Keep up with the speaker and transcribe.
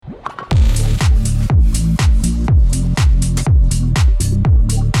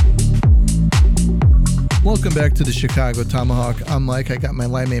Welcome back to the Chicago Tomahawk. I'm Mike. I got my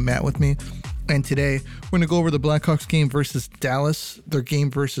line mate Matt with me. And today we're going to go over the Blackhawks game versus Dallas, their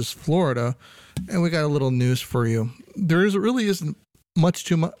game versus Florida. And we got a little news for you. There really isn't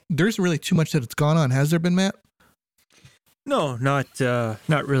really too much that it's gone on. Has there been, Matt? No, not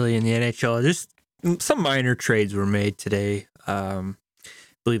really in the NHL. Just some minor trades were made today. I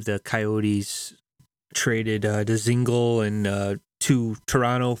believe the Coyotes traded Dzingel and to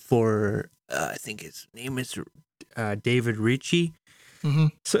Toronto for I think his name is David Ricci. Mm-hmm.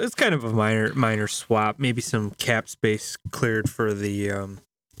 So it's kind of a minor swap. Maybe some cap space cleared for the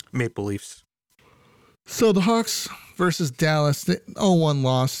Maple Leafs. So the Hawks versus Dallas, the 0-1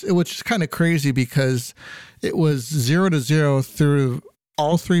 loss, which is kind of crazy because it was 0-0 through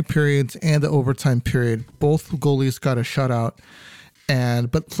all three periods and the overtime period. Both goalies got a shutout,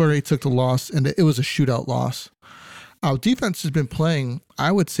 but Fleury took the loss, and it was a shootout loss. Our defense has been playing,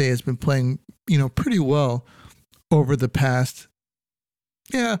 I would say, pretty well over the past,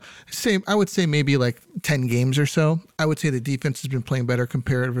 I would say maybe like 10 games or so. I would say the defense has been playing better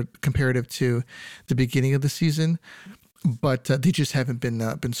comparative to the beginning of the season, but they just haven't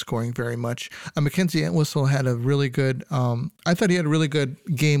been scoring very much. Mackenzie Entwistle had a really good, I thought he had a really good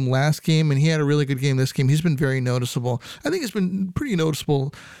game last game, and he had a really good game this game. He's been very noticeable. I think it's been pretty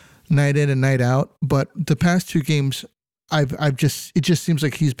noticeable night in and night out, but the past two games, it just seems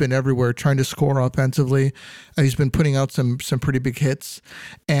like he's been everywhere trying to score offensively. He's been putting out some pretty big hits,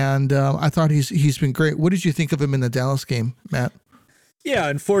 and I thought he's been great. What did you think of him in the Dallas game, Matt? Yeah,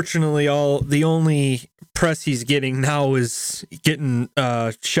 unfortunately, the only press he's getting now is getting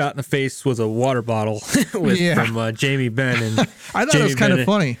shot in the face with a water bottle from Jamie Benn. And I thought it was kind of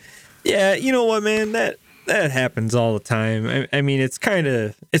funny. Yeah, you know what, man, that happens all the time. I mean, it's kind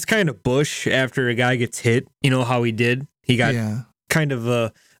of Bush after a guy gets hit. You know how he did. He got kind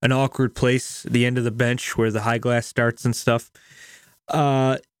of an awkward place, the end of the bench where the high glass starts and stuff.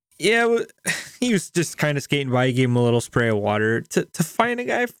 He was just kind of skating by. He gave him a little spray of water. To fine a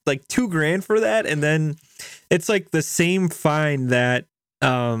guy like $2,000 for that, and then it's like the same fine that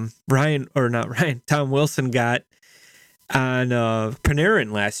Tom Wilson got on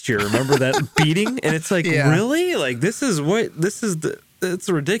Panarin last year. Remember that beating? And it's like, really? Like, it's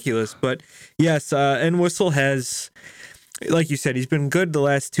ridiculous. But yes, Entwistle has, like you said, he's been good the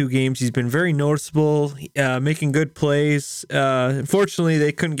last two games. He's been very noticeable, making good plays. Unfortunately,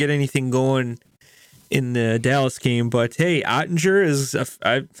 they couldn't get anything going in the Dallas game. But hey, Ottinger is,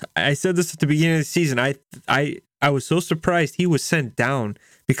 I said this at the beginning of the season. I was so surprised he was sent down,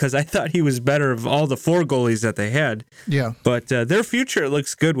 because I thought he was better of all the four goalies that they had. Yeah. But their future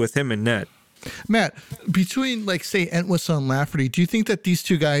looks good with him in net. Matt, between, like, say, Entwistle and Lafferty, do you think that these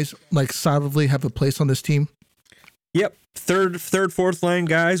two guys, like, solidly have a place on this team? Yep. Third, fourth line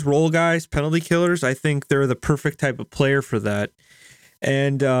guys, role guys, penalty killers. I think they're the perfect type of player for that.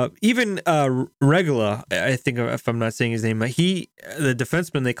 And even Regula, I think, if I'm not saying his name, the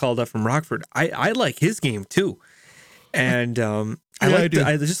defenseman they called up from Rockford, I like his game too. And I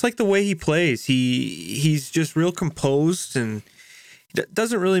just like the way he plays. He's just real composed and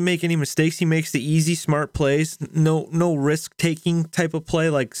doesn't really make any mistakes. He makes the easy, smart plays. No risk taking type of play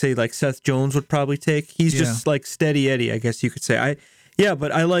like Seth Jones would probably take. He's just like steady Eddie, I guess you could say.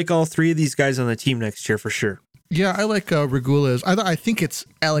 But I like all three of these guys on the team next year for sure. Yeah, I like Regula's. I think it's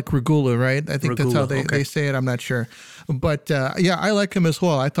Alec Regula, right? I think that's how they say it. I'm not sure. But I like him as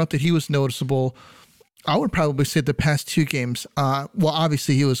well. I thought that he was noticeable. I would probably say the past two games.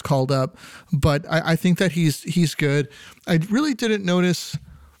 Obviously he was called up, but I think that he's good. I really didn't notice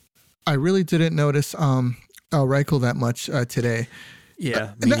Reichel that much today.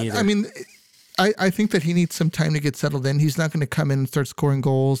 Yeah, me neither. I mean, I think that he needs some time to get settled in. He's not going to come in and start scoring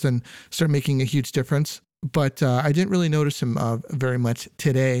goals and start making a huge difference. But I didn't really notice him very much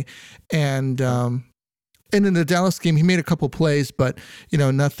today. And in the Dallas game, he made a couple plays, but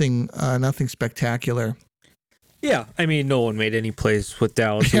nothing spectacular. Yeah, I mean, no one made any plays with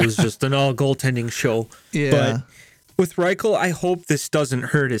Dallas. It was just an all goaltending show. Yeah. But with Reichel, I hope this doesn't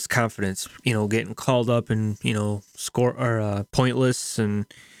hurt his confidence. Getting called up and score or pointless, and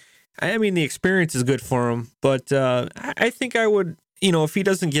I mean the experience is good for him. But I think I would. If he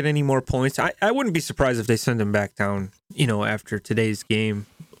doesn't get any more points, I wouldn't be surprised if they send him back down. After today's game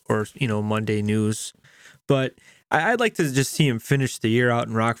or Monday news. But I'd like to just see him finish the year out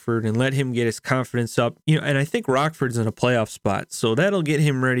in Rockford and let him get his confidence up. And I think Rockford's in a playoff spot, so that'll get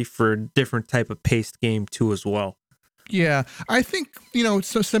him ready for a different type of paced game too as well. Yeah, I think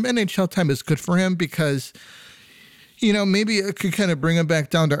so some NHL time is good for him because maybe it could kind of bring him back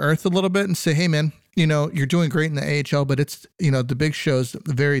down to earth a little bit and say, hey man, you're doing great in the AHL, but it's the big show's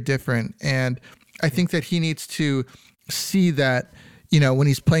very different. And I think that he needs to see that, you know, when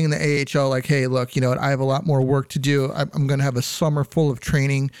he's playing in the AHL, like, hey, look, you know, I have a lot more work to do. I'm going to have a summer full of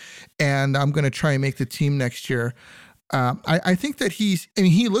training, and I'm going to try and make the team next year. I think that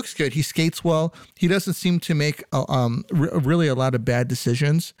he looks good. He skates well. He doesn't seem to make really a lot of bad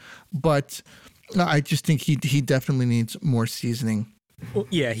decisions, but I just think he definitely needs more seasoning. Well,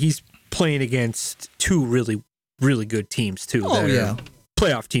 yeah, he's playing against two really, really good teams too. Oh yeah,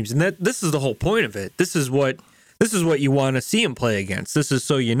 playoff teams, and this is the whole point of it. This is what you want to see him play against. This is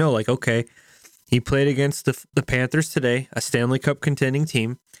so you know, like, okay, he played against the Panthers today, a Stanley Cup contending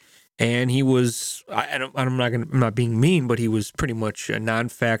team, and he was I'm not being mean, but he was pretty much a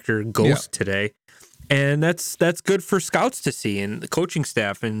non-factor ghost today, and that's good for scouts to see and the coaching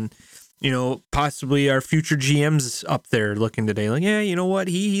staff and, you know, possibly our future GMs up there looking today, like, yeah, you know what,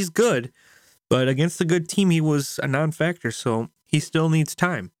 he's good, but against a good team, he was a non-factor, so he still needs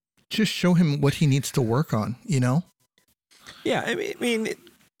time. Just show him what he needs to work on, you know? Yeah, I mean,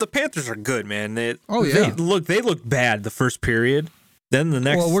 the Panthers are good, man. They look bad the first period. Then the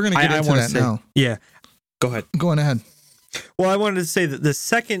next. Well, we're gonna get into that now. Yeah, go ahead. Go on ahead. Well, I wanted to say that the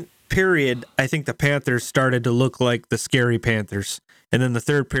second period, I think the Panthers started to look like the scary Panthers. And then the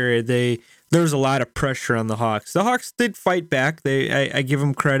third period, there was a lot of pressure on the Hawks. The Hawks did fight back. I give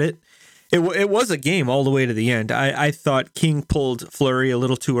them credit. It was a game all the way to the end. I thought King pulled Fleury a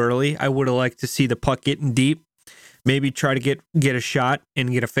little too early. I would have liked to see the puck getting deep, maybe try to get a shot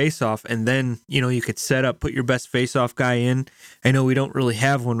and get a face-off, and then, you know, you could set up, put your best face-off guy in. I know we don't really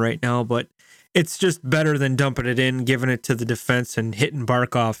have one right now, but it's just better than dumping it in, giving it to the defense, and hitting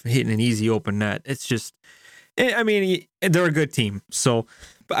Barkov, hitting an easy open net. It's just, I mean, they're a good team, so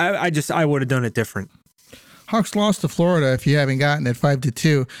I would have done it different. Hawks lost to Florida, if you haven't gotten it,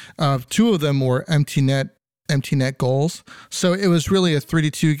 5-2. Two of them were empty net goals. So it was really a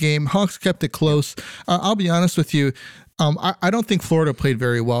 3-2 game. Hawks kept it close. I'll be honest with you. I don't think Florida played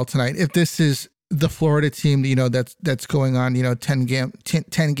very well tonight. If this is the Florida team, you know, that's going on, you know, 10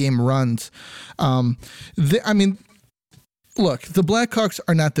 game runs. Look, the Blackhawks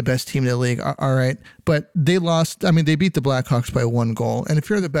are not the best team in the league, all right, but they lost. I mean, they beat the Blackhawks by 1 goal. And if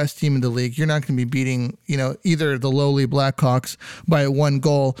you're the best team in the league, you're not going to be beating, you know, either the lowly Blackhawks by 1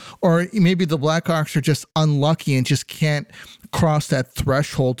 goal, or maybe the Blackhawks are just unlucky and just can't cross that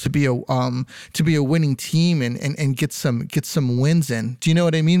threshold to be a winning team and get some wins in. Do you know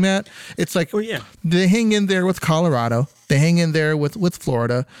what I mean, Matt? It's like, they hang in there with Colorado. They hang in there with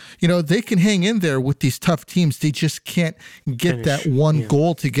Florida. You know, they can hang in there with these tough teams. They just can't get that one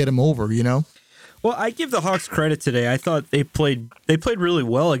goal to get them over, you know? Well, I give the Hawks credit today. I thought they played really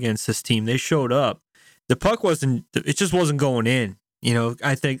well against this team. They showed up. The puck just wasn't going in. You know,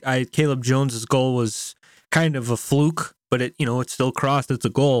 I think Caleb Jones's goal was kind of a fluke, but it still crossed. It's a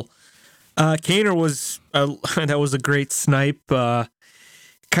goal. Kaner that was a great snipe.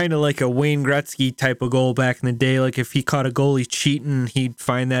 Kind of like a Wayne Gretzky type of goal back in the day. Like if he caught a goalie cheating, he'd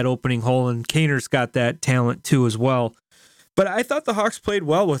find that opening hole, and Kaner's got that talent too as well. But I thought the Hawks played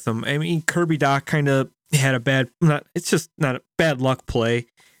well with him. I mean, Kirby Dach kind of had it's just not a bad luck play,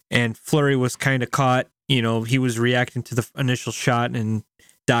 and Fleury was kind of caught. You know, he was reacting to the initial shot, and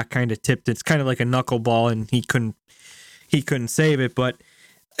Dach kind of tipped it. It's kind of like a knuckleball, and he couldn't save it, but.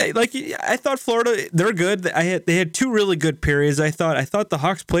 Like I thought Florida, they're good. They had 2 really good periods. I thought the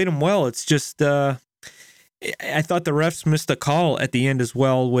Hawks played them well. It's just I thought the refs missed a call at the end as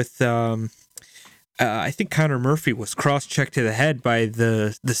well. With I think Connor Murphy was cross-checked to the head by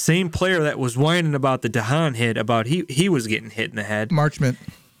the same player that was whining about the DeHaan hit. About he was getting hit in the head. Marchment.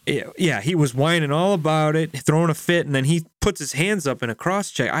 Yeah, he was whining all about it, throwing a fit, and then he puts his hands up in a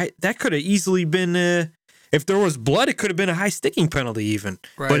cross-check. That could have easily been. If there was blood, it could have been a high sticking penalty even.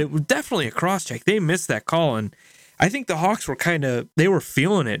 Right. But it was definitely a cross-check. They missed that call, and I think the Hawks were they were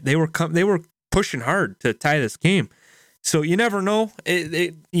feeling it. They were pushing hard to tie this game. So you never know.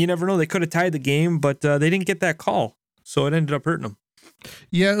 You never know. They could have tied the game, but they didn't get that call. So it ended up hurting them.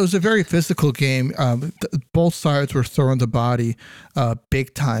 Yeah, it was a very physical game. Both sides were throwing the body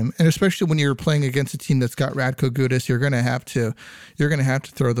big time, and especially when you're playing against a team that's got Radko Gudas, you're gonna have to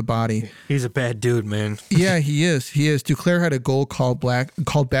throw the body. He's a bad dude, man. Yeah, he is. Duclair had a goal called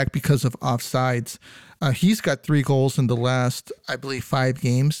back because of offsides. He's got 3 goals in the last, I believe, 5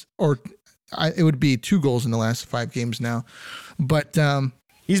 games, or it would be 2 goals in the last 5 games now. But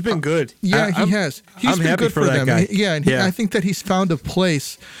He's been good. Yeah, he has. He's been happy good for that them. guy. I think that he's found a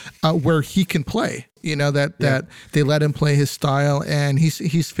place where he can play. That they let him play his style, and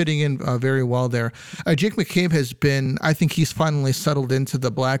he's fitting in very well there. Jake McCabe has been. I think he's finally settled into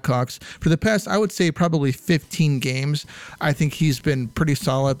the Blackhawks for the past, I would say, probably 15 games. I think he's been pretty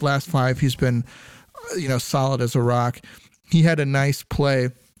solid. Last 5, he's been, solid as a rock. He had a nice play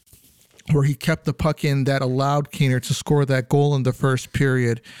where he kept the puck in that allowed Keener to score that goal in the first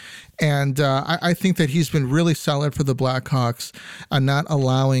period. And I think that he's been really solid for the Blackhawks, not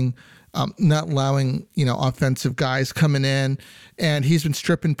allowing offensive guys coming in, and he's been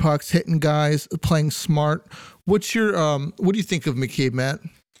stripping pucks, hitting guys, playing smart. What do you think of McCabe, Matt?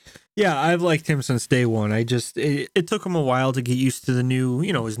 Yeah, I've liked him since day one. It took him a while to get used to the new,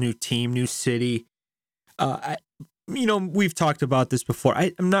 his new team, new city. We've talked about this before.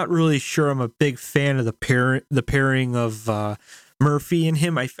 I'm not really sure I'm a big fan of the pairing of Murphy and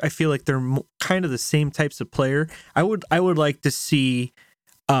him. I feel like they're kind of the same types of player. I would like to see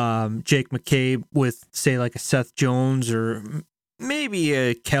Jake McCabe with, say, like a Seth Jones or maybe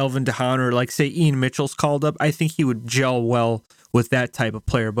a Calvin DeHaan, or like, say, Ian Mitchell's called up. I think he would gel well with that type of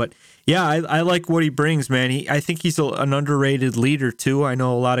player. But yeah, I like what he brings, man. I think he's an underrated leader too. I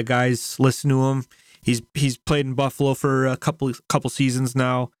know a lot of guys listen to him. He's played in Buffalo for a couple seasons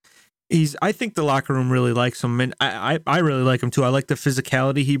now. I think the locker room really likes him, and I really like him too. I like the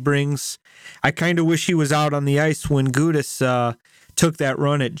physicality he brings. I kind of wish he was out on the ice when Gudas took that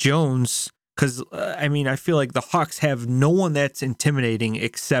run at Jones, because I feel like the Hawks have no one that's intimidating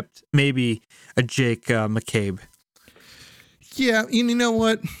except maybe a Jake McCabe. Yeah, you know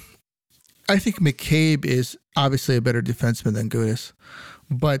what? I think McCabe is obviously a better defenseman than Gudas,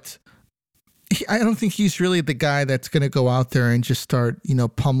 but I don't think he's really the guy that's going to go out there and just start,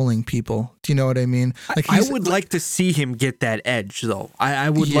 pummeling people. Do you know what I mean? I would like to see him get that edge, though. I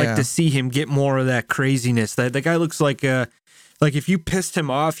would like to see him get more of that craziness. The guy looks like if you pissed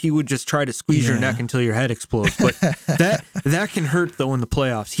him off, he would just try to squeeze your neck until your head explodes. But that can hurt, though, in the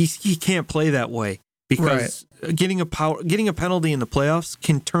playoffs. He can't play that way, because getting a penalty in the playoffs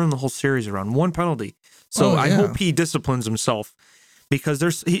can turn the whole series around. One penalty. So I hope he disciplines himself,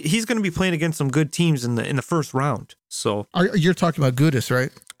 because he's going to be playing against some good teams in the first round. So you're talking about Gudas, right?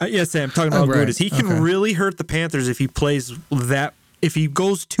 Yes, I'm talking about Gudas. He can really hurt the Panthers if he plays that. If he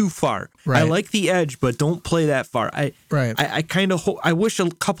goes too far. Right. I like the edge, but don't play that far. I kind of I wish a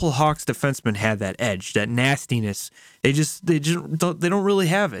couple of Hawks defensemen had that edge, that nastiness. They don't really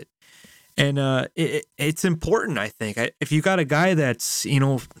have it, and it's important. I think if you got a guy that's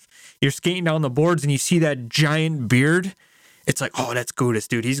you're skating down the boards and you see that giant beard, it's like, oh, that's Gudas,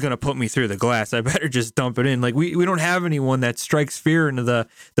 dude. He's going to put me through the glass. I better just dump it in. Like, we don't have anyone that strikes fear into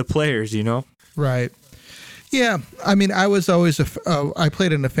the players, Right. Yeah. I was always I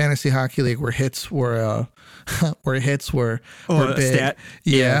played in a fantasy hockey league where hits were big. Stat.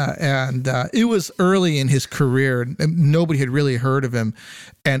 Yeah. And it was early in his career. Nobody had really heard of him.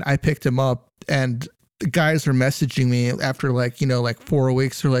 And I picked him up, and the guys are messaging me after 4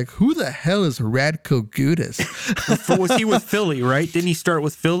 weeks. They're like, who the hell is Radko Gudas? Was he with Philly, right? Didn't he start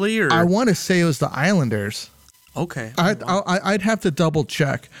with Philly? Or I want to say it was the Islanders. Okay. I'd have to double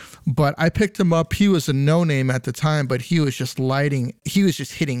check, but I picked him up. He was a no-name at the time, but he was just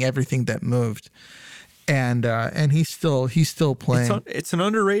hitting everything that moved. And he's still playing. It's an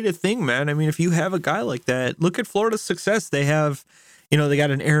underrated thing, man. If you have a guy like that, look at Florida's success. They have, they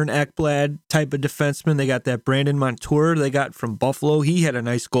got an Aaron Ekblad type of defenseman. They got that Brandon Montour they got from Buffalo. He had a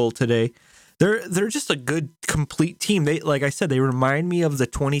nice goal today. They're just a good, complete team. They, like I said, they remind me of the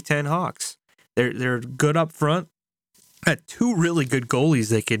 2010 Hawks. They're good up front. Got two really good goalies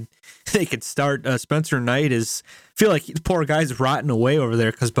they could start. Spencer Knight feel like the poor guy's rotting away over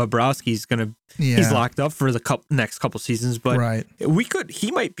there because Bobrovsky's he's locked up for the next couple seasons. But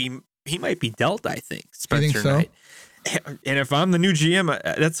he might be dealt. I think Spencer you think so? Knight. And if I'm the new GM,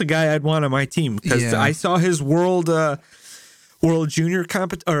 that's the guy I'd want on my team, because I saw his World Junior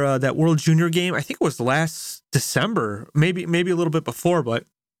that World Junior game. I think it was last December, maybe a little bit before, but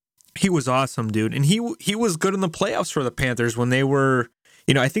he was awesome, dude. And he was good in the playoffs for the Panthers when they were,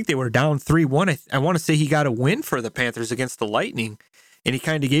 I think they were down 3-1. I want to say he got a win for the Panthers against the Lightning, and he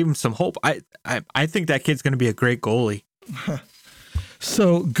kind of gave him some hope. I think that kid's going to be a great goalie.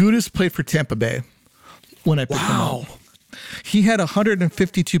 So Gudas played for Tampa Bay when I picked him up. He had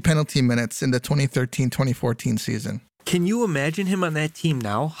 152 penalty minutes in the 2013-2014 season. Can you imagine him on that team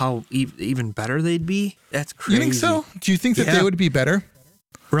now? How even better they'd be? That's crazy. You think so? Do you think that they would be better?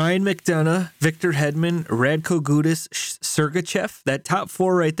 Ryan McDonough, Victor Hedman, Radko Gudas, Sergachev. That top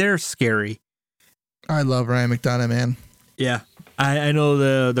four right there is scary. I love Ryan McDonough, man. Yeah. I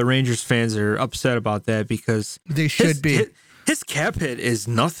know the Rangers fans are upset about that because They should be. His cap hit is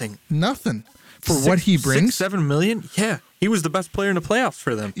nothing. Nothing for what he brings. 7 million. Yeah, he was the best player in the playoffs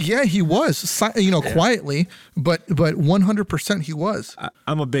for them. Yeah, he was. Quietly, but 100% he was.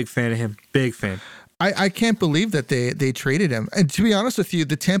 I'm a big fan of him. Big fan. I can't believe that they traded him. And to be honest with you,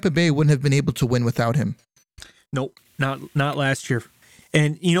 the Tampa Bay wouldn't have been able to win without him. Nope, not last year.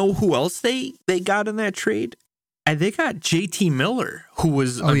 And you know who else they got in that trade? And they got JT Miller, who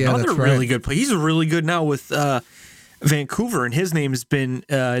was another really good player. He's really good now with Vancouver, and his name has been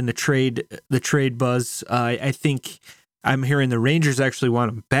in the trade buzz. I think I'm hearing the Rangers actually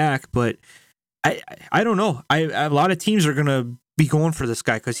want him back, but I don't know. A lot of teams are gonna be going for this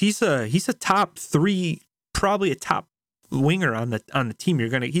guy because he's a top 3, probably a top winger on the team.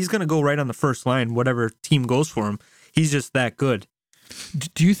 He's gonna go right on the first line, whatever team goes for him. He's just that good.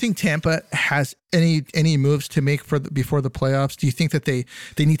 Do you think Tampa has any moves to make before the playoffs? Do you think that they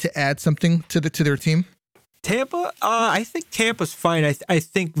need to add something to their team? Tampa, I think Tampa's fine. I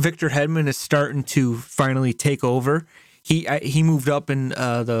think Victor Hedman is starting to finally take over. He moved up in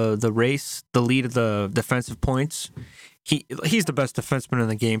the race, the lead of the defensive points. He's the best defenseman in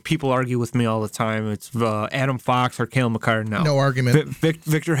the game. People argue with me all the time. It's Adam Fox or Cale Makar now. No argument.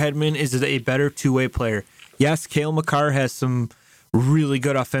 Victor Hedman is a better two-way player. Yes, Cale Makar has some really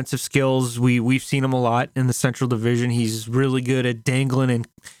good offensive skills. We've seen him a lot in the Central Division. He's really good at dangling, and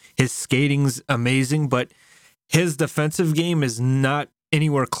his skating's amazing, but his defensive game is not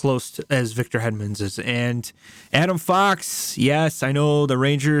anywhere close as Victor Hedman's is. And Adam Fox, yes, I know the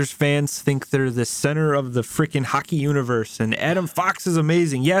Rangers fans think they're the center of the freaking hockey universe, and Adam Fox is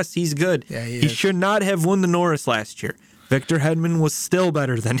amazing. Yes, he's good. Yeah, he should not have won the Norris last year. Victor Hedman was still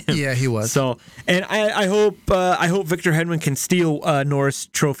better than him. Yeah, he was. So, and I hope Victor Hedman can steal Norris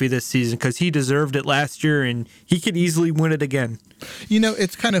Trophy this season because he deserved it last year and he could easily win it again.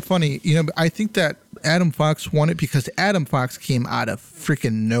 It's kind of funny. I think that Adam Fox won it because Adam Fox came out of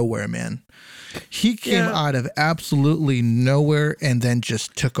freaking nowhere, man. He came out of absolutely nowhere and then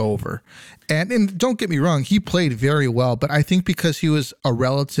just took over. And don't get me wrong, he played very well, but I think because he was a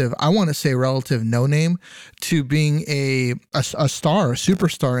relative no name to being a star, a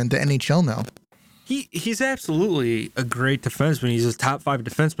superstar in the NHL now. He's absolutely a great defenseman. He's a top 5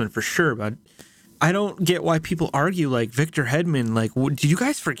 defenseman for sure, but I don't get why people argue like Victor Hedman. Like, do you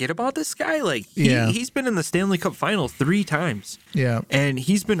guys forget about this guy? Like, he's been in the Stanley Cup final 3 times. Yeah, and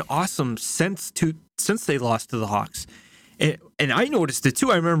he's been awesome since they lost to the Hawks. And I noticed it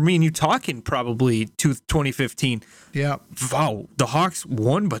too. I remember me and you talking probably to 2015. Yeah. Wow, the Hawks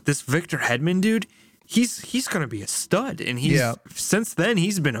won, but this Victor Hedman dude, he's gonna be a stud. And since then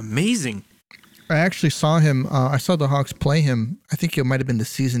he's been amazing. I actually saw him. I saw the Hawks play him. I think it might have been the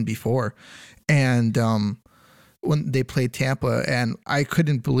season before. And when they played Tampa, and I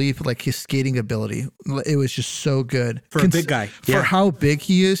couldn't believe like his skating ability. It was just so good for a big guy. For how big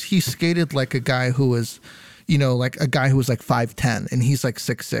he is, he skated like a guy who was, like a guy who was like 5'10", and he's like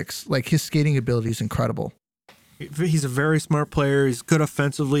 6'6". Like his skating ability is incredible. He's a very smart player. He's good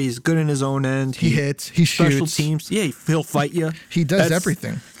offensively. He's good in his own end. He hits. He shoots. Special teams. Yeah, he'll fight you. He does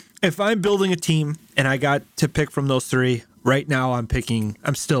everything. If I'm building a team and I got to pick from those 3 right now, I'm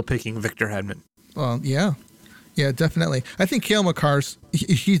still picking Victor Hedman. Well, yeah, definitely. I think Cale Makar's.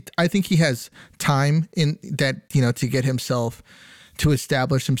 I think he has time in that to get himself to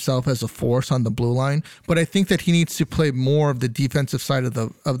establish himself as a force on the blue line. But I think that he needs to play more of the defensive side of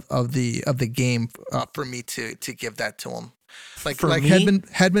the game for me to give that to him.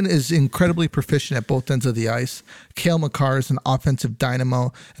 Hedman is incredibly proficient at both ends of the ice. Cale Makar is an offensive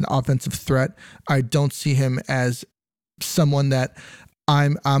dynamo, an offensive threat. I don't see him as someone that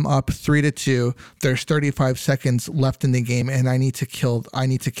I'm up 3-2. There's 35 seconds left in the game, and I need to kill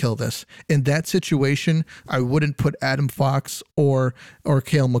this. In that situation, I wouldn't put Adam Fox or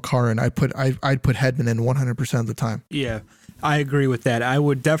Cale Makar in. I'd put Hedman in 100% of the time. Yeah, I agree with that. I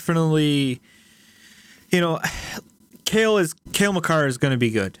would definitely, Cale Makar is going to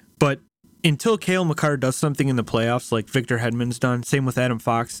be good, but until Cale Makar does something in the playoffs like Victor Hedman's done, same with Adam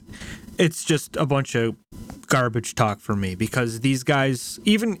Fox, it's just a bunch of garbage talk for me because these guys,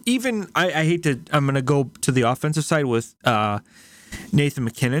 even I hate to, I'm going to go to the offensive side with Nathan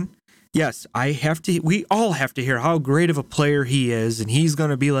MacKinnon. Yes, we all have to hear how great of a player he is, and he's going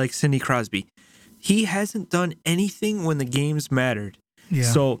to be like Sidney Crosby. He hasn't done anything when the games mattered. Yeah.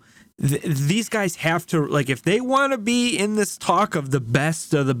 So these guys have to, like, if they want to be in this talk of the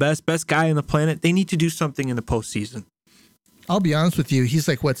best guy on the planet, they need to do something in the postseason. I'll be honest with you. He's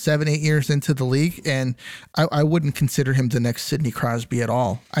like, 7-8 years into the league, and I wouldn't consider him the next Sidney Crosby at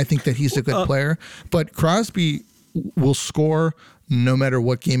all. I think that he's a good player, but Crosby will score no matter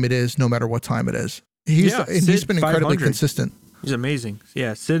what game it is, no matter what time it is. He's been incredibly consistent. He's amazing.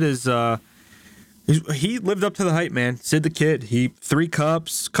 Yeah, Sid is he lived up to the hype, man. Sid the Kid. He 3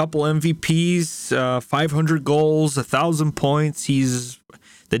 cups, couple MVPs, 500 goals, 1,000 points.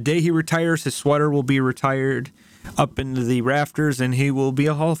 The day he retires, his sweater will be retired up into the rafters, and he will be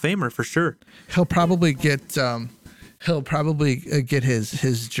a Hall of Famer for sure. He'll probably get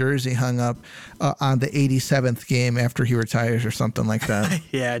his jersey hung up on the 87th game after he retires or something like that.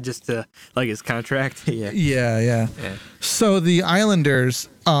 Yeah, just like his contract. Yeah. So the Islanders,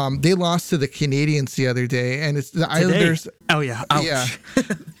 they lost to the Canadiens the other day, and it's the Islanders. Oh yeah, ouch. Yeah.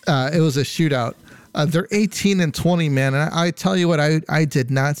 It was a shootout. They're 18-20, man. And I tell you what, I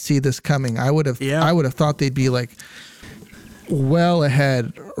did not see this coming. I would have thought they'd be like well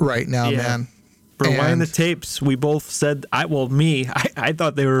ahead right now, man. Rewind the tapes. We both said, I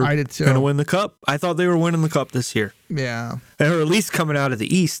thought they were going to win the cup. I thought they were winning the cup this year. Yeah. Or at least coming out of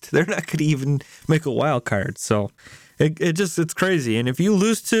the East. They're not going to even make a wild card. So it's crazy. And if you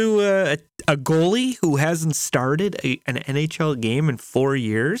lose to a goalie who hasn't started an NHL game in 4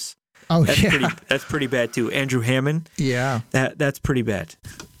 years, that's pretty bad too. Andrew Hammond. Yeah. That's pretty bad.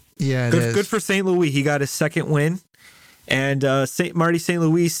 Yeah, good for St. Louis. He got his second win. And Marty St.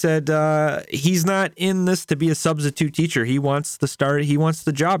 Louis said he's not in this to be a substitute teacher. He wants the start. He wants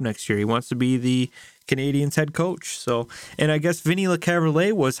the job next year. He wants to be the Canadiens head coach. So, and I guess Vinny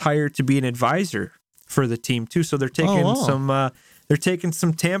LeCavalier was hired to be an advisor for the team too. So they're taking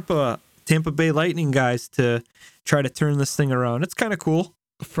some Tampa Bay Lightning guys to try to turn this thing around. It's kind of cool.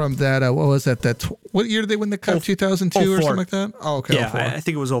 From that, what was that? What year did they win the cup? 2002 or something like that? Oh, okay. Yeah, I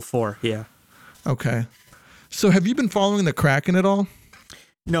think it was 04. Yeah. Okay. So have you been following the Kraken at all?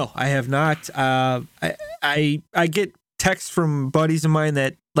 No, I have not. I get texts from buddies of mine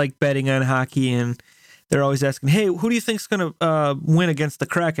that like betting on hockey, and they're always asking, "Hey, who do you think's going to win against the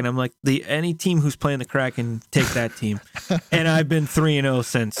Kraken?" I'm like, any team who's playing the Kraken, take that team. And I've been 3-0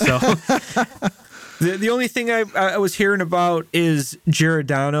 since. So the only thing I was hearing about is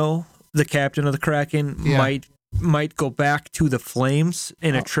Giordano, the captain of the Kraken, might go back to the Flames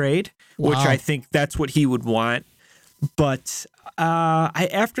in a trade. Which I think that's what he would want. But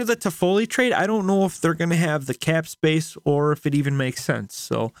after the Toffoli trade, I don't know if they're going to have the cap space or if it even makes sense.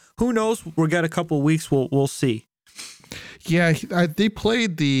 So who knows? We got a couple of weeks. We'll see. Yeah, they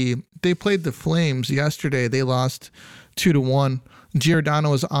played the Flames yesterday. They lost 2-1.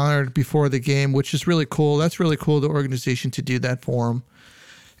 Giordano was honored before the game, which is really cool. That's really cool, the organization to do that for him.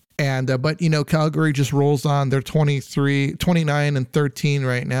 And but Calgary just rolls on. They're 29-13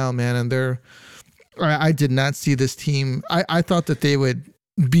 right now, man. And I did not see this team. I thought that they would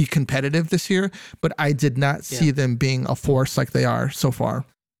be competitive this year, but I did not see them being a force like they are so far.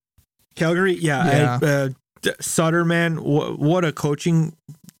 Calgary, Sutter, man, what a coaching!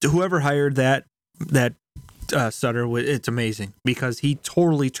 Whoever hired that Sutter, it's amazing because he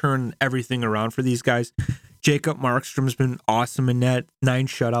totally turned everything around for these guys. Jacob Markstrom's been awesome in net, 9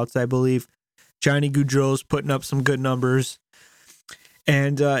 shutouts, I believe. Johnny Gaudreau's putting up some good numbers.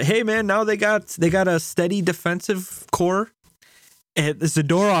 And hey, man, now they got a steady defensive core. And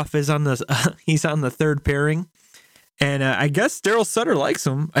Zadorov is on he's on the third pairing, and I guess Daryl Sutter likes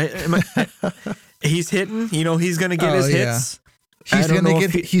him. He's hitting, he's gonna get his hits. He's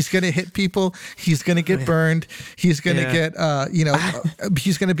gonna hit people. He's gonna get burned. He's gonna get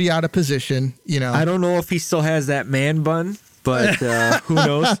he's gonna be out of position. I don't know if he still has that man bun, but who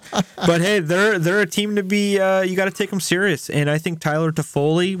knows? But hey, they're a team to be. You got to take them serious, and I think Tyler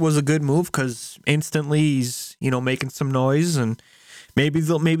Toffoli was a good move because instantly he's making some noise, and maybe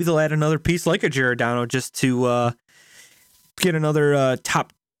they'll add another piece like a Giordano just to get another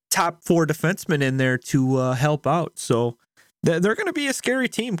top 4 defenseman in there to help out. So. They're going to be a scary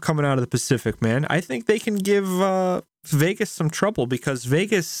team coming out of the Pacific, man. I think they can give Vegas some trouble because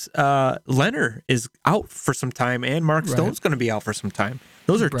Vegas, Leonard is out for some time, and Mark Stone's going to be out for some time.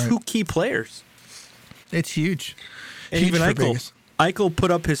 Those are 2 key players. It's huge. And even Eichel put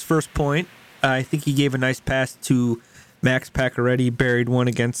up his first point. I think he gave a nice pass to Max Pacioretty, buried one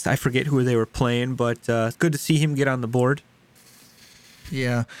against, I forget who they were playing, but good to see him get on the board.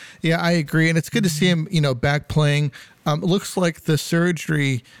 Yeah, I agree, and it's good to see him, back playing. Looks like the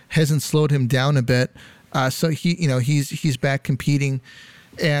surgery hasn't slowed him down a bit, so he's back competing,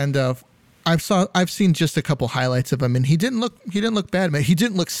 and I've seen just a couple highlights of him, and he didn't look bad, man. He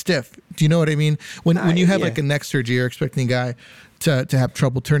didn't look stiff. Do you know what I mean? When you have like a neck surgery, you're expecting a guy to have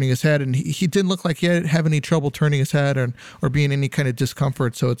trouble turning his head, and he didn't look like he had have any trouble turning his head or be in any kind of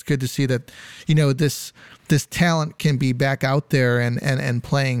discomfort. So it's good to see that, this talent can be back out there and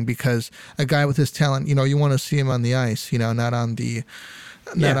playing, because a guy with this talent, you want to see him on the ice, not on the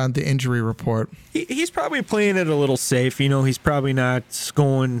injury report. He's probably playing it a little safe. He's probably not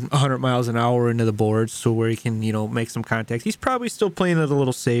going 100 miles an hour into the boards, so where he can, make some contact. He's probably still playing it a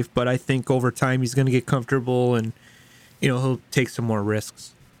little safe, but I think over time he's going to get comfortable and, he'll take some more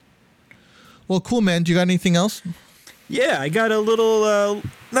risks. Well, cool, man. Do you got anything else? Yeah, I got a little,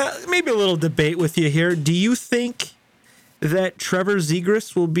 maybe a little debate with you here. Do you think that Trevor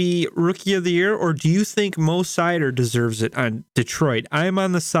Zegras will be Rookie of the Year, or do you think Mo Seider deserves it on Detroit? I'm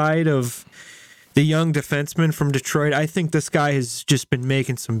on the side of the young defenseman from Detroit. I think this guy has just been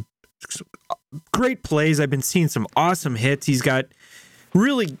making some great plays. I've been seeing some awesome hits. He's got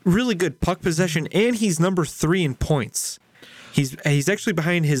really, really good puck possession, and he's number 3 in points. He's actually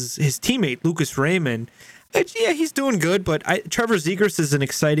behind his teammate, Lucas Raymond. Yeah, he's doing good, but Trevor Zegras is an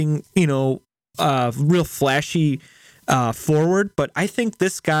exciting, real flashy forward, but I think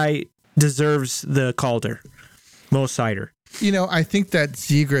this guy deserves the Calder, Mo Seider. I think that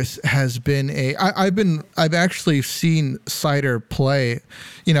Zegras has been I've actually seen Seider play.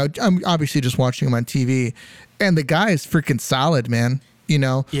 I'm obviously just watching him on TV, and the guy is freaking solid, man.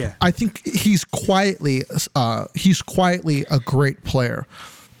 Yeah. I think he's quietly a great player.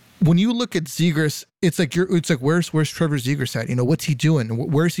 When you look at Zegras, it's like where's Trevor Zegras at? What's he doing?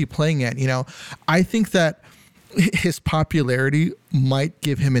 Where's he playing at? I think that his popularity might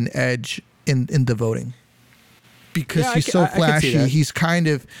give him an edge in the voting, because he's so flashy. He's kind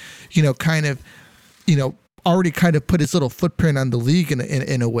of already kind of put his little footprint on the league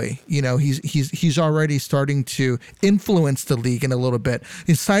in a way. He's already starting to influence the league in a little bit.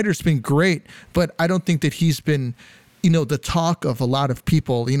 And Seider's been great, but I don't think that he's been the talk of a lot of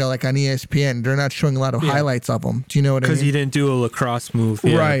people, like on ESPN. They're not showing a lot of highlights of him. Do you know what I mean? Because he didn't do a lacrosse move.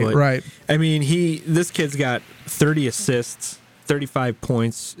 Right. I mean, this kid's got 30 assists, 35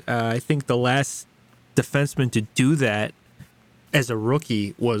 points. I think the last defenseman to do that as a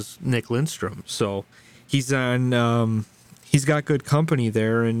rookie was Nick Lindstrom. So he's on. He's got good company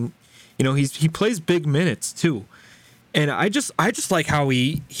there, and he plays big minutes too. And I just like how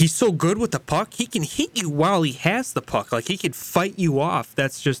he's so good with the puck. He can hit you while he has the puck. Like, he can fight you off.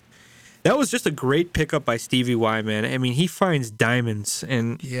 That was just a great pickup by Stevie Y, man. I mean, he finds diamonds.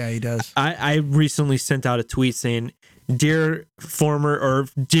 And yeah, he does. I recently sent out a tweet saying, dear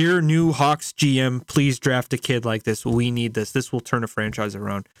new Hawks GM, please draft a kid like this. We need this. This will turn a franchise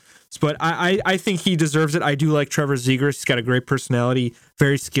around. But I think he deserves it. I do like Trevor Zegras. He's got a great personality,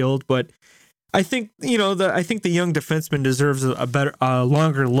 very skilled, but I think the young defenseman deserves a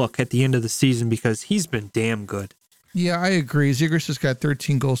longer look at the end of the season, because he's been damn good. Yeah, I agree. Zegras has got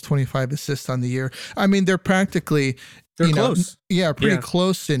 13 goals, 25 assists on the year. I mean, they're practically close. Pretty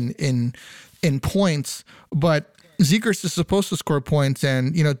close in points, but Zegras is supposed to score points,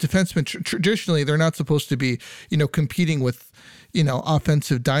 and defensemen traditionally they're not supposed to be competing with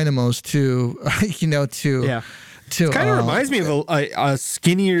offensive dynamos to It kind of reminds me of a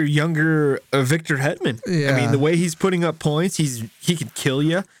skinnier, younger Victor Hedman. Yeah. I mean, the way he's putting up points, he could kill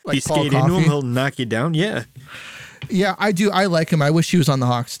you. Like you Paul skate into him, Coffey. he'll knock you down. Yeah. Yeah, I do. I like him. I wish he was on the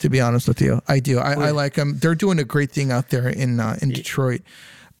Hawks, to be honest with you. I do. I like him. They're doing a great thing out there in Detroit.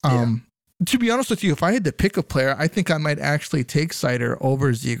 To be honest with you, if I had to pick a player, I think I might actually take Seider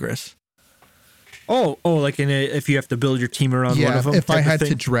over Zegras. Oh, like if you have to build your team around one of them. If I had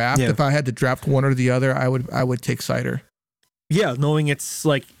to draft one or the other, I would take Seider. Yeah, knowing it's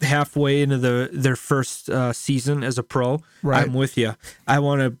like halfway into their first season as a pro, right. I'm with you. I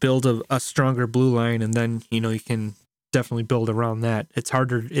want to build a stronger blue line, and then you can definitely build around that. It's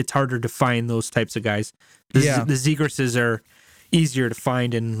harder to find those types of guys. The Zegrases are easier to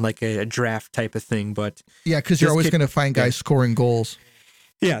find in like a draft type of thing, but because you're always going to find guys scoring goals.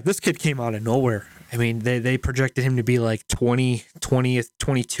 Yeah, this kid came out of nowhere. I mean, they projected him to be like 20th,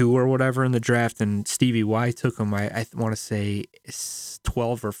 22 or whatever in the draft, and Stevie Y took him, I want to say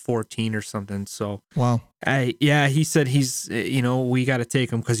 12 or 14 or something. So, wow. He said we got to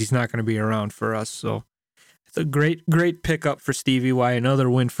take him because he's not going to be around for us. So, it's a great pickup for Stevie Y. Another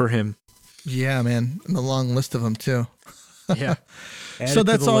win for him. Yeah, man. And a long list of them, too. Yeah. So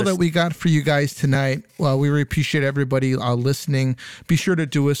that's all that we got for you guys tonight. Well, we really appreciate everybody listening. Be sure to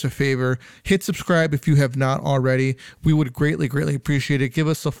do us a favor. Hit subscribe if you have not already. We would greatly, greatly appreciate it. Give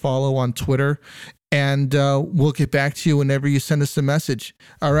us a follow on Twitter, and we'll get back to you whenever you send us a message.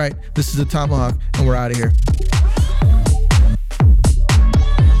 All right. This is the Tomahawk, and we're out of here.